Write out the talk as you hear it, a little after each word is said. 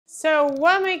So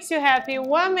what makes you happy?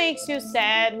 What makes you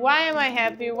sad? Why am I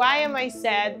happy? Why am I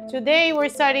sad? Today we're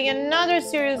starting another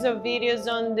series of videos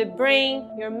on the brain,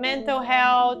 your mental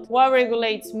health, what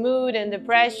regulates mood and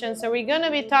depression. So we're gonna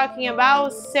be talking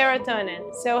about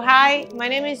serotonin. So hi, my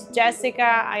name is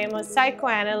Jessica. I am a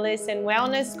psychoanalyst and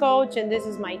wellness coach, and this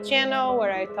is my channel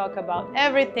where I talk about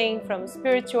everything from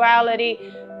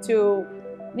spirituality to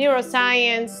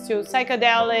neuroscience to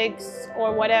psychedelics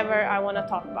or whatever I want to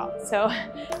talk about. So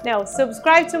now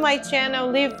subscribe to my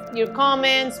channel, leave your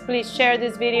comments, please share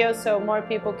this video so more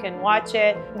people can watch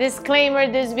it. Disclaimer,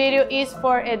 this video is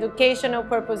for educational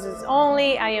purposes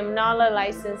only. I am not a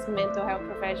licensed mental health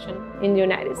professional in the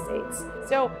United States.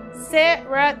 So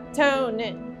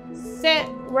serotonin.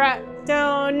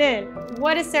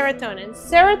 What is serotonin?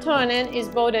 Serotonin is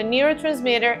both a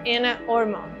neurotransmitter and a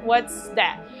hormone. What's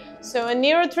that? So a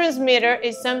neurotransmitter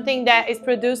is something that is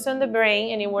produced on the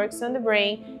brain and it works on the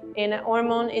brain, and a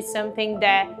hormone is something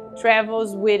that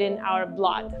travels within our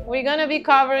blood. We're gonna be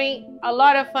covering a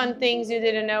lot of fun things you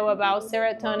didn't know about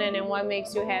serotonin and what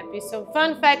makes you happy. So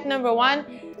fun fact number one,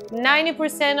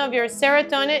 90% of your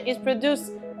serotonin is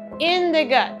produced in the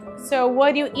gut. So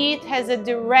what you eat has a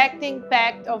direct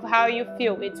impact of how you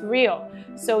feel. It's real.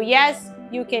 So yes,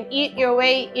 you can eat your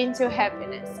way into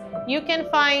happiness. You can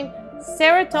find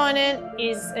serotonin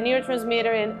is a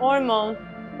neurotransmitter and hormone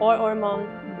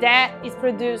that is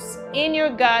produced in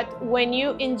your gut when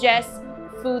you ingest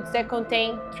foods that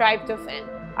contain tryptophan.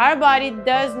 Our body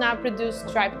does not produce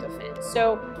tryptophan.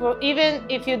 So even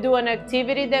if you do an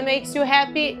activity that makes you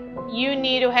happy, you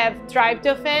need to have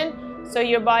tryptophan so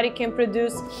your body can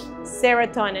produce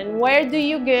serotonin. Where do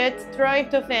you get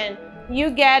tryptophan?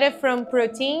 You get it from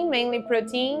protein, mainly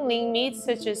protein, lean meats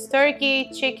such as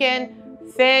turkey, chicken,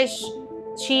 fish,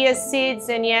 chia seeds,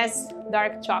 and yes,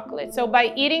 dark chocolate. So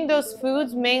by eating those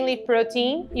foods, mainly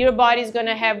protein, your body is going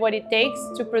to have what it takes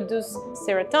to produce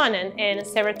serotonin, and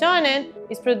serotonin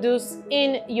is produced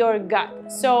in your gut.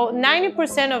 So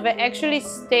 90% of it actually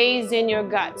stays in your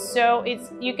gut. So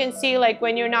you can see, like,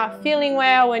 when you're not feeling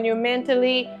well, when you're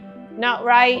mentally not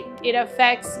right, it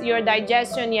affects your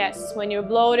digestion. Yes, when you're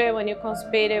bloated, when you're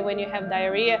constipated, when you have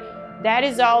diarrhea, that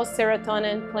is all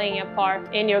serotonin playing a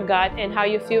part in your gut, and how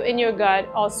you feel in your gut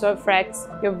also affects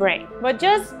your brain. But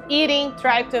just eating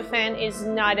tryptophan is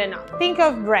not enough. Think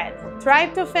of bread.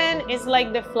 Tryptophan is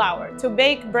like the flour. To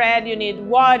bake bread, you need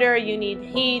water, you need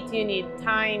heat, you need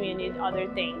time, you need other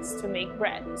things to make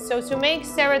bread. So to make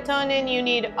serotonin, you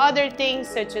need other things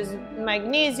such as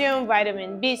magnesium,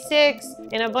 vitamin B6,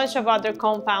 and a bunch of other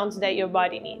compounds that your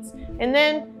body needs. And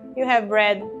then you have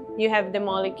bread, you have the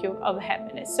molecule of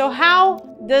happiness. So how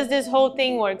does this whole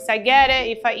thing work? I get it,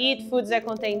 if I eat foods that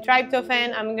contain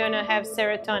tryptophan, I'm gonna have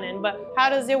serotonin, but how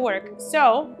does it work?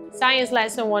 So, science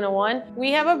lesson 101,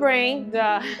 we have a brain,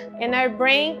 and our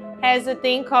brain has a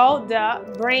thing called the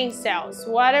brain cells.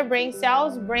 What are brain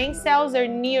cells? Brain cells are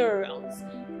neurons.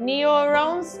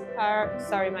 Neurons are,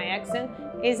 sorry my accent,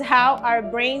 is how our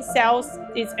brain cells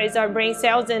is our brain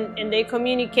cells, and they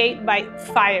communicate by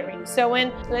firing. So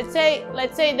when let's say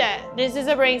that this is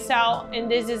a brain cell and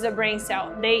this is a brain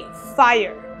cell, they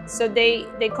fire. So they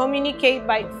communicate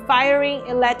by firing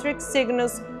electric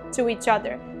signals to each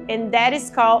other, and that is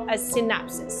called a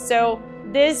synapse. So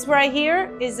this right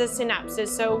here is a synapse.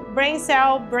 So brain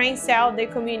cell, they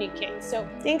communicate. So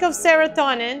think of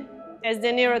serotonin as the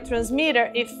neurotransmitter.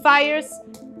 It fires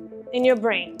in your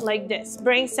brain like this: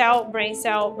 brain cell, brain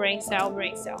cell, brain cell,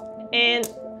 brain cell. And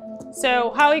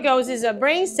so how it goes is a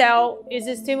brain cell is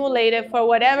stimulated for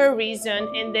whatever reason,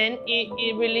 and then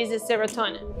it releases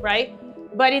serotonin, right?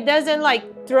 But it doesn't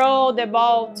like throw the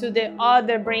ball to the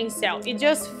other brain cell. It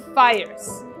just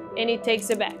fires and it takes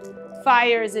it back.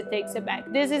 Fires, it takes it back.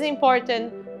 This is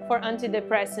important for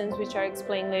antidepressants, which are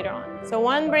explained later on. So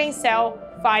one brain cell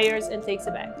fires and takes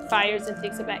it back, fires and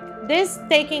takes it back. This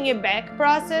taking it back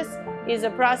process is a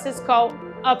process called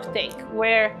uptake,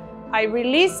 where I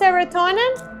release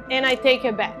serotonin and I take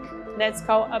it back. That's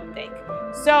called uptake.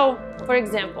 So, for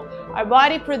example, our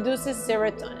body produces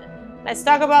serotonin. Let's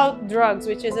talk about drugs,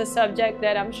 which is a subject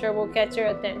that I'm sure will catch your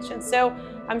attention. So,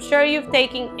 I'm sure you've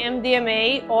taken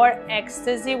MDMA or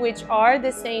Ecstasy, which are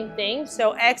the same thing.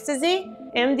 So, Ecstasy,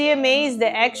 MDMA is the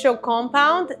actual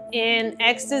compound, and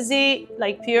Ecstasy,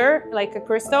 like pure, like a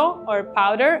crystal or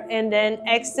powder, and then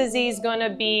Ecstasy is gonna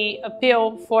be a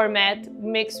pill format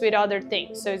mixed with other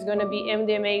things. So it's gonna be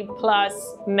MDMA plus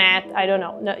meth, I don't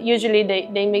know. No, usually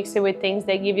they mix it with things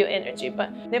that give you energy.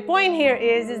 But the point here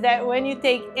is that when you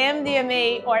take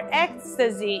MDMA or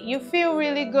Ecstasy, you feel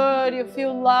really good, you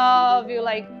feel love, you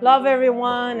like love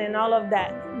everyone and all of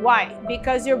that. Why?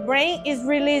 Because your brain is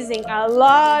releasing a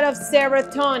lot of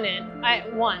serotonin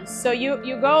at once. So you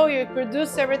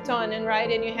produce serotonin, right?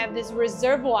 And you have this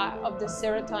reservoir of the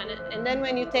serotonin. And then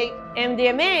when you take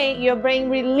MDMA, your brain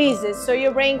releases. So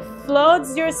your brain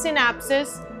floods your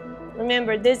synapses.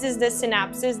 Remember, this is the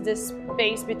synapses, the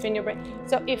space between your brain.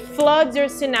 So it floods your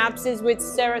synapses with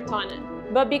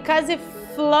serotonin. But because it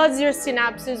floods your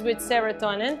synapses with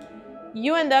serotonin,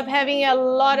 you end up having a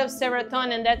lot of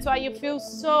serotonin. That's why you feel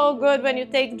so good when you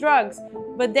take drugs.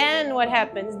 But then what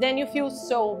happens? Then you feel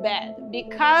so bad.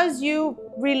 Because you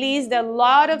released a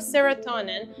lot of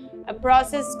serotonin, a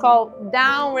process called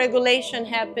downregulation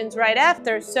happens right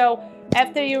after. So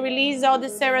after you release all the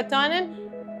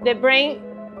serotonin, the brain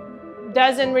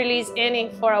doesn't release any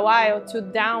for a while to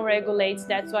downregulate.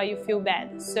 That's why you feel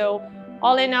bad. So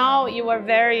all in all, you are a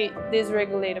very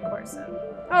dysregulated person.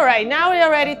 All right, now we're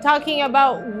already talking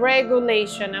about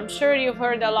regulation. I'm sure you've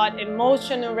heard a lot,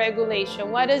 emotional regulation.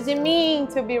 What does it mean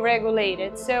to be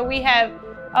regulated? So we have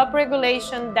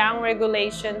upregulation,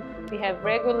 downregulation, we have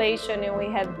regulation, and we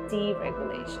have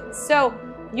deregulation. So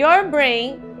your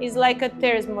brain is like a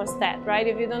thermostat, right?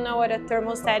 If you don't know what a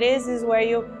thermostat is where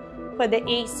you put the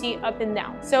AC up and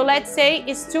down. So let's say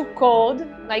it's too cold,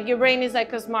 like your brain is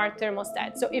like a smart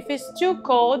thermostat. So if it's too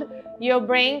cold, your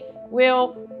brain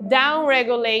will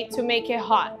downregulate to make it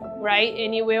hot, right?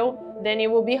 And then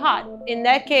it will be hot. In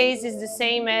that case, it's the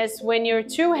same as when you're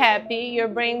too happy, your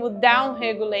brain will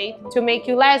downregulate to make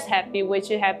you less happy, which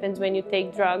it happens when you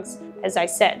take drugs, as I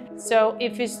said. So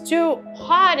if it's too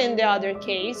hot in the other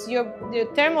case, your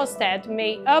thermostat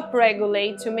may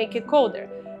upregulate to make it colder.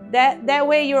 That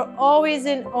way you're always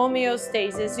in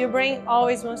homeostasis. Your brain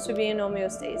always wants to be in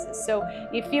homeostasis. So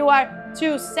if you are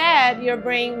too sad, your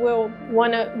brain will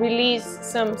want to release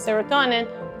some serotonin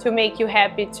to make you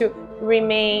happy to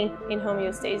remain in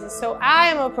homeostasis. So I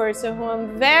am a person who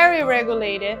am very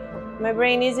regulated. My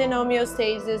brain is in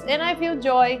homeostasis and I feel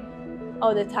joy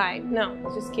all the time. No,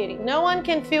 just kidding. No one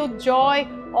can feel joy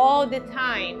all the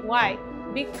time. Why?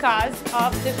 Because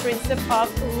of the principle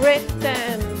of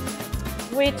rhythm,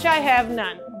 which I have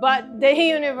none, but the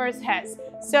universe has.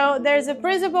 So there's a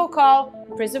principle called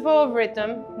principle of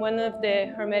rhythm, one of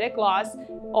the Hermetic laws,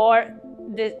 or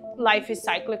the life is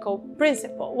cyclical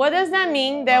principle. What does that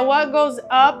mean? That what goes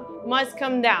up must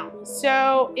come down.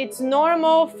 So it's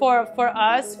normal for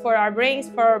us, for our brains,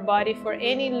 for our body, for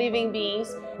any living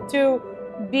beings to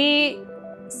be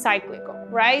cyclical,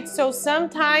 right? So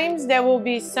sometimes there will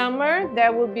be summer,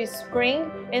 there will be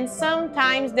spring, and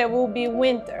sometimes there will be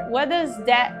winter. What does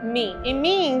that mean? It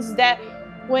means that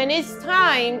when it's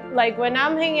time, like when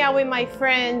I'm hanging out with my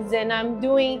friends and I'm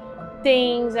doing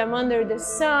things, I'm under the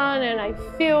sun and I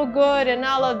feel good and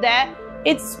all of that,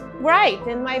 it's right,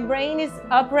 and my brain is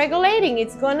upregulating.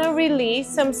 It's gonna release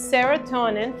some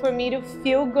serotonin for me to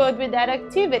feel good with that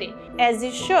activity, as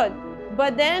it should.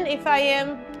 But then if I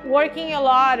am working a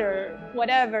lot or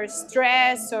whatever,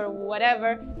 stress or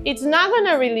whatever, it's not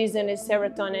gonna release any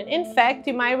serotonin. In fact,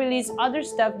 it might release other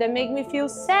stuff that make me feel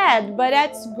sad, but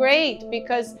that's great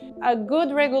because a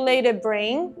good regulated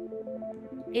brain,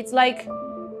 it's like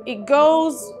it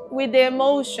goes with the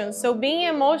emotions. So being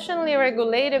emotionally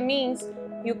regulated means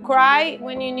you cry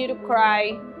when you need to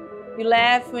cry, you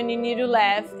laugh when you need to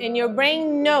laugh, and your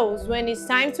brain knows when it's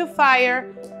time to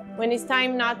fire, when it's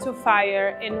time not to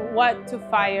fire, and what to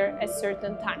fire at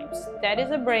certain times. That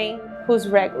is a brain who's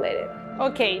regulated.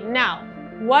 Okay, now,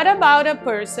 what about a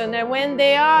person that when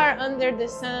they are under the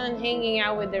sun hanging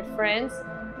out with their friends,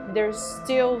 they're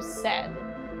still sad?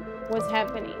 What's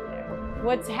happening there?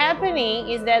 What's happening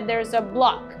is that there's a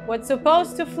block. What's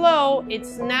supposed to flow,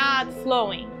 it's not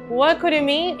flowing. What could it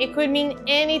mean? It could mean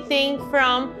anything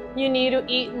from you need to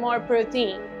eat more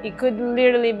protein. It could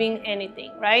literally mean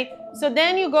anything, right? So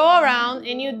then you go around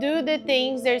and you do the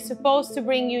things that are supposed to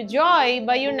bring you joy,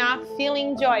 but you're not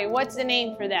feeling joy. What's the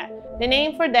name for that? The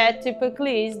name for that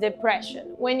typically is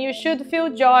depression. When you should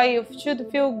feel joy, you should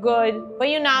feel good, but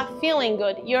you're not feeling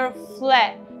good. You're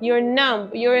flat, you're numb,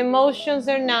 your emotions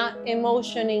are not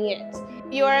emotioning it.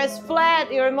 You are as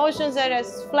flat, your emotions are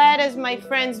as flat as my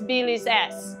friend's Billy's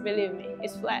ass. Believe me,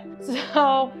 it's flat.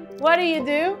 So what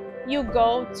do? You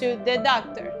go to the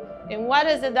doctor. And what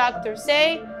does the doctor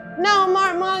say? No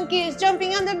more monkeys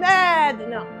jumping on the bed.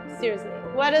 No, seriously.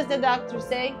 What does the doctor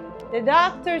say? The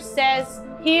doctor says,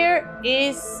 here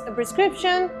is a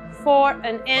prescription for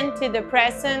an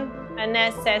antidepressant, an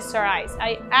SSRIs.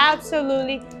 I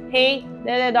absolutely hate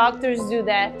that the doctors do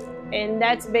that. And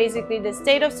that's basically the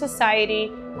state of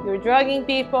society. You're drugging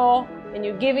people and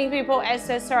you're giving people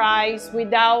SSRIs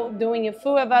without doing a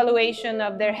full evaluation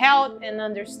of their health and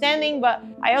understanding. But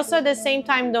I also at the same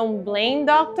time don't blame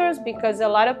doctors, because a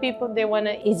lot of people, they want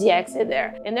an easy exit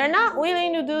there and they're not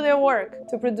willing to do their work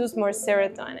to produce more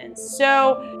serotonin.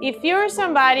 So if you're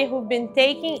somebody who's been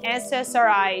taking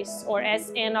SSRIs or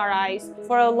SNRIs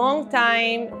for a long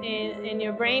time and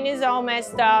your brain is all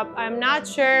messed up, I'm not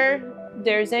sure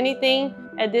there's anything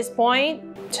at this point.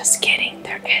 Just kidding,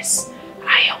 there is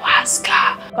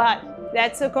ayahuasca. But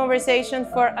that's a conversation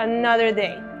for another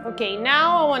day. Okay,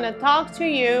 now I want to talk to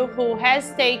you who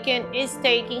has taken, is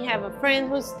taking, have a friend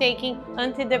who's taking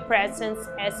antidepressants,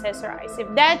 SSRIs. If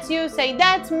that's you, say,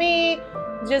 that's me.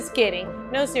 Just kidding.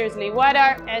 No, seriously, what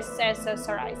are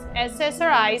SSRIs?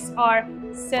 SSRIs are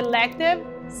selective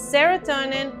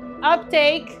serotonin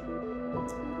uptake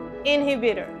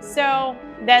inhibitor. So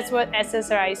that's what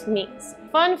SSRIs means.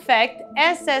 Fun fact,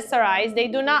 SSRIs, they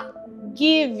do not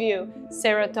give you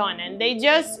serotonin. They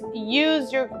just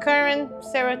use your current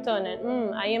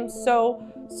serotonin. I am so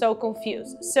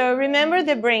confused. So remember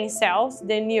the brain cells,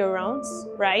 the neurons,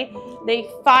 right? They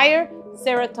fire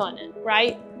serotonin,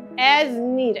 right? As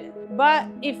needed. But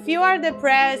if you are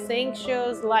depressed,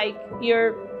 anxious, like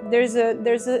there's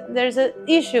a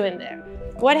issue in there.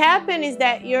 What happened is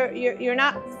that you're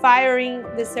not firing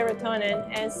the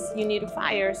serotonin as you need to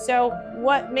fire. So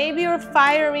maybe you're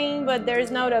firing, but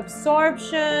there's no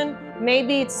absorption.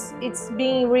 Maybe it's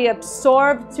being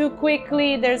reabsorbed too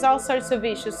quickly. There's all sorts of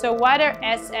issues. So what are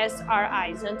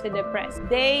SSRIs, antidepressants?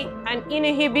 They an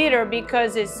inhibitor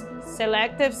because it's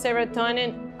selective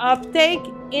serotonin uptake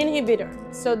inhibitor.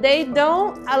 So they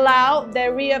don't allow the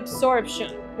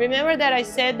reabsorption. Remember that I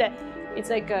said that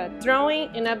it's like a throwing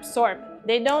and absorbing.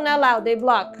 They don't allow, they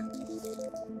block.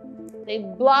 They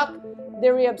block the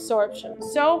reabsorption.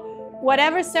 So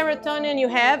whatever serotonin you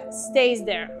have stays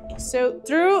there. So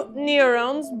through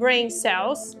neurons, brain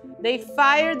cells, they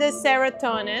fire the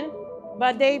serotonin,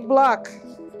 but they block.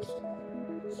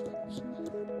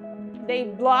 They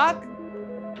block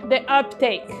the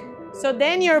uptake. So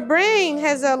then your brain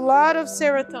has a lot of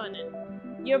serotonin.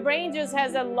 Your brain just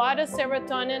has a lot of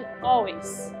serotonin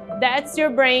always. That's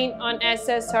your brain on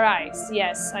SSRIs.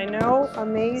 Yes, I know,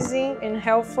 amazing and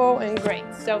helpful and great.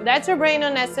 So that's your brain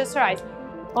on SSRIs.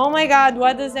 Oh my God,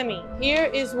 what does that mean? Here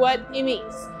is what it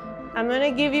means. I'm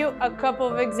gonna give you a couple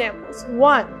of examples.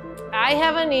 One, I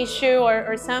have an issue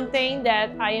or something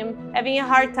that I am having a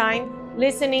hard time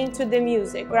listening to the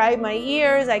music, right? My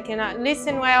ears, I cannot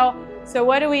listen well. So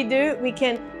what do? We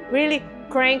can really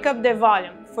crank up the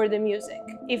volume for the music.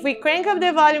 If we crank up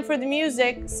the volume for the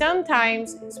music,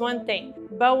 sometimes it's one thing.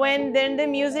 But when then the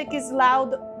music is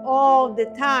loud all the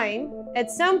time, at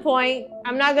some point,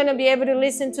 I'm not gonna be able to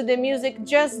listen to the music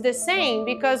just the same,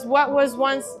 because what was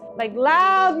once like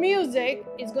loud music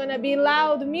is gonna be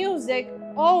loud music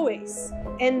always.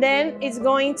 And then it's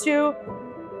going to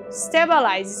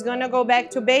stabilize. It's gonna go back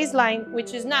to baseline,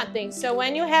 which is nothing. So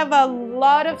when you have a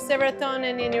lot of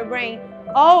serotonin in your brain,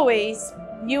 always,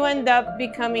 you end up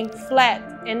becoming flat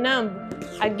and numb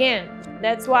again.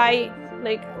 That's why,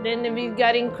 like, then we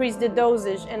gotta increase the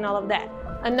dosage and all of that.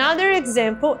 Another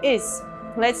example is,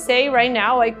 let's say right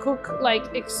now I cook like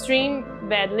extreme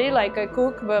badly, like I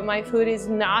cook, but my food is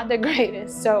not the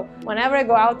greatest. So whenever I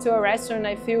go out to a restaurant,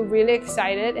 I feel really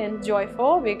excited and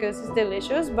joyful because it's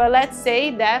delicious. But let's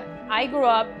say that I grew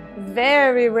up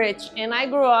very rich, and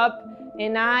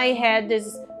I had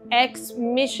this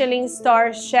ex-Michelin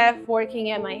star chef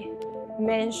working at my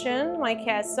mansion, my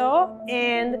castle,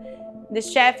 and the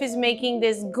chef is making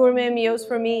these gourmet meals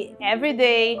for me every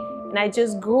day, and I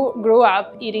just grew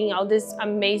up eating all these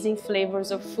amazing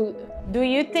flavors of food. Do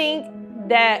you think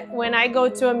that when I go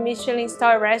to a Michelin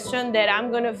star restaurant that I'm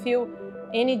gonna feel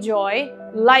any joy?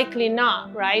 Likely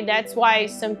not, right? That's why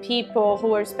some people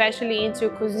who are especially into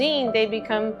cuisine, they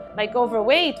become like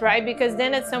overweight, right? Because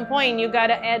then at some point you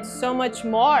gotta add so much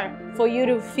more for you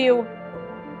to feel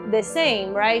the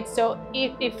same, right? So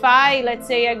if let's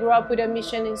say I grew up with a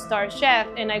Michelin star chef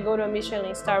and I go to a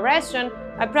Michelin star restaurant,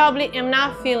 I probably am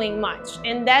not feeling much.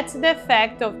 And that's the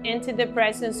effect of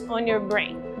antidepressants on your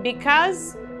brain.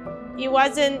 Because it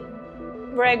wasn't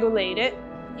regulated,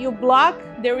 you block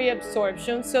the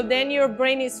reabsorption, so then your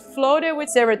brain is flooded with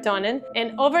serotonin,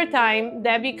 and over time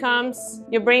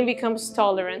your brain becomes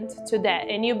tolerant to that,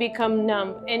 and you become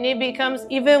numb, and it becomes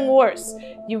even worse.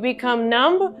 You become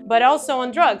numb, but also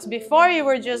on drugs. Before you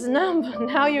were just numb,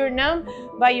 now you're numb,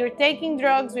 but you're taking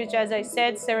drugs, which, as I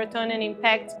said, serotonin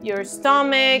impacts your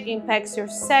stomach, impacts your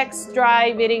sex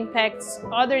drive, it impacts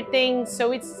other things,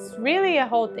 so it's really a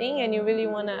whole thing, and you really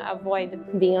want to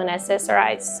avoid being on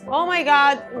SSRIs. Oh my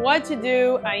God, out what to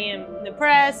do. I am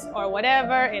depressed or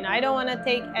whatever, and I don't want to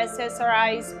take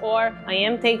SSRIs, or I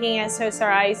am taking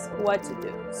SSRIs, what to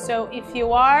do. So if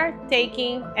you are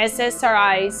taking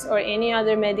SSRIs or any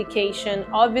other medication,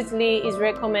 obviously it's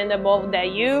recommendable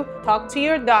that you talk to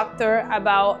your doctor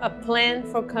about a plan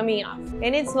for coming off.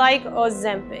 And it's like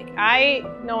Ozempic. I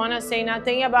don't want to say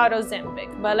nothing about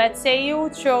Ozempic, but let's say you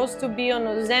chose to be on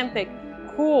Ozempic.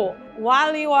 Cool.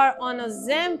 While you are on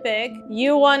Ozempic,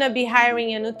 you want to be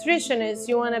hiring a nutritionist,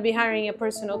 you want to be hiring a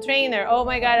personal trainer. Oh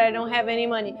my God, I don't have any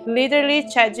money. Literally,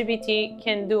 ChatGPT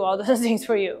can do all those things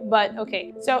for you. But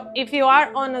okay, so if you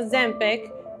are on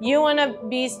Ozempic, you want to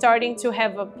be starting to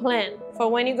have a plan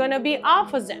for when you're going to be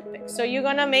off Ozempic. So you're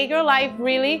going to make your life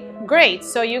really great.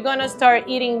 So you're going to start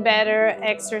eating better,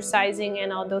 exercising,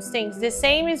 and all those things. The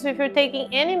same is if you're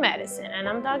taking any medicine. And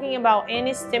I'm talking about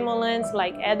any stimulants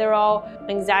like Adderall,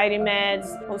 anxiety meds,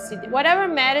 OCD, whatever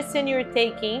medicine you're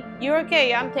taking, you're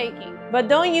okay, I'm taking. But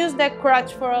don't use that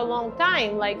crutch for a long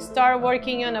time. Like, start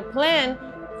working on a plan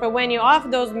for when you're off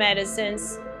those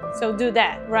medicines. So do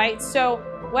that, right? So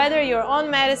whether you're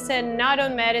on medicine, not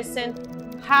on medicine,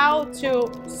 how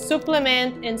to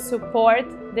supplement and support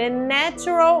the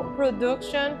natural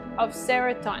production of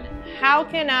serotonin. How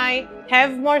can I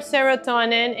have more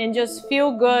serotonin and just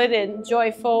feel good and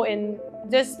joyful, and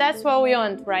just, that's what we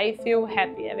want, right? Feel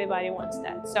happy. Everybody wants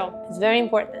that. So it's very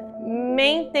important.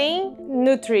 Main thing,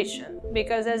 nutrition.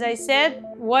 Because as I said,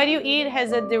 what you eat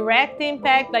has a direct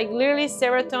impact. Like literally,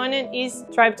 serotonin is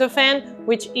tryptophan,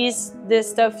 which is the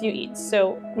stuff you eat.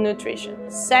 So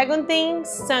nutrition. Second thing,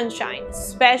 sunshine,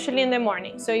 especially in the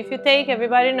morning. So if you take,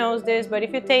 everybody knows this, but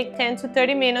if you take 10 to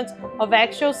 30 minutes of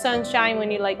actual sunshine,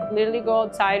 when you like literally go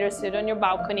outside or sit on your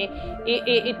balcony,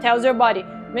 it tells your body,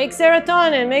 make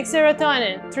serotonin, make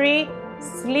serotonin. 3,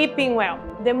 sleeping well.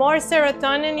 The more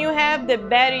serotonin you have, the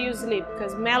better you sleep,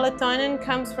 because melatonin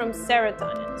comes from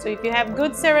serotonin. So if you have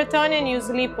good serotonin, you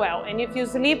sleep well. And if you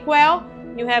sleep well,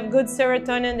 you have good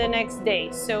serotonin the next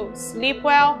day. So sleep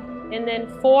well. And then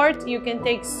 4th, you can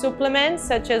take supplements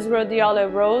such as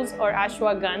rhodiola rose or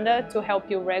ashwagandha to help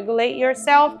you regulate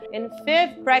yourself. And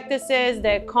 5th, practices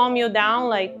that calm you down,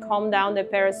 like calm down the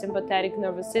parasympathetic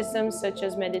nervous system, such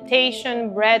as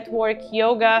meditation, breath work,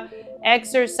 yoga,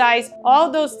 exercise.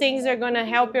 All those things are going to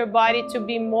help your body to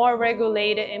be more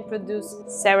regulated and produce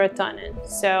serotonin.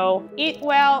 So eat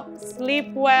well,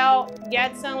 sleep well,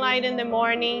 get sunlight in the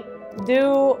morning,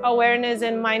 do awareness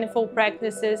and mindful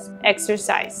practices,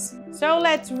 exercise. So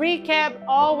let's recap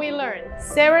all we learned.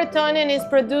 Serotonin is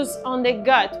produced on the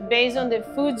gut based on the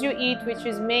foods you eat, which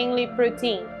is mainly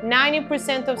protein.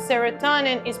 90% of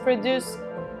serotonin is produced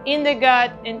in the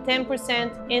gut and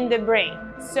 10% in the brain.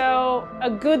 So a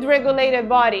good regulated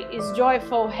body is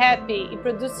joyful, happy. It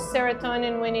produces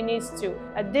serotonin when it needs to.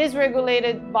 A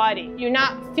dysregulated body, you're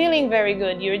not feeling very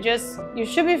good. You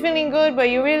should be feeling good, but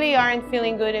you really aren't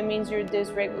feeling good. It means you're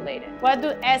dysregulated. What do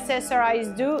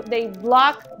SSRIs do? They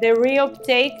block the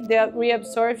reuptake, the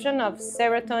reabsorption of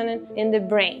serotonin in the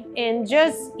brain. And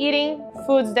just eating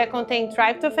foods that contain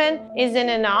tryptophan isn't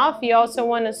enough. You also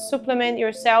want to supplement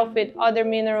yourself with other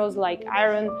minerals like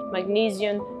iron,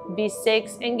 magnesium,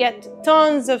 B6, and get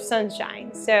tons of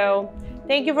sunshine. So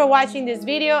thank you for watching this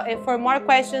video, and for more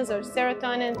questions on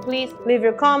serotonin, please leave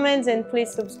your comments and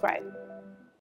please subscribe.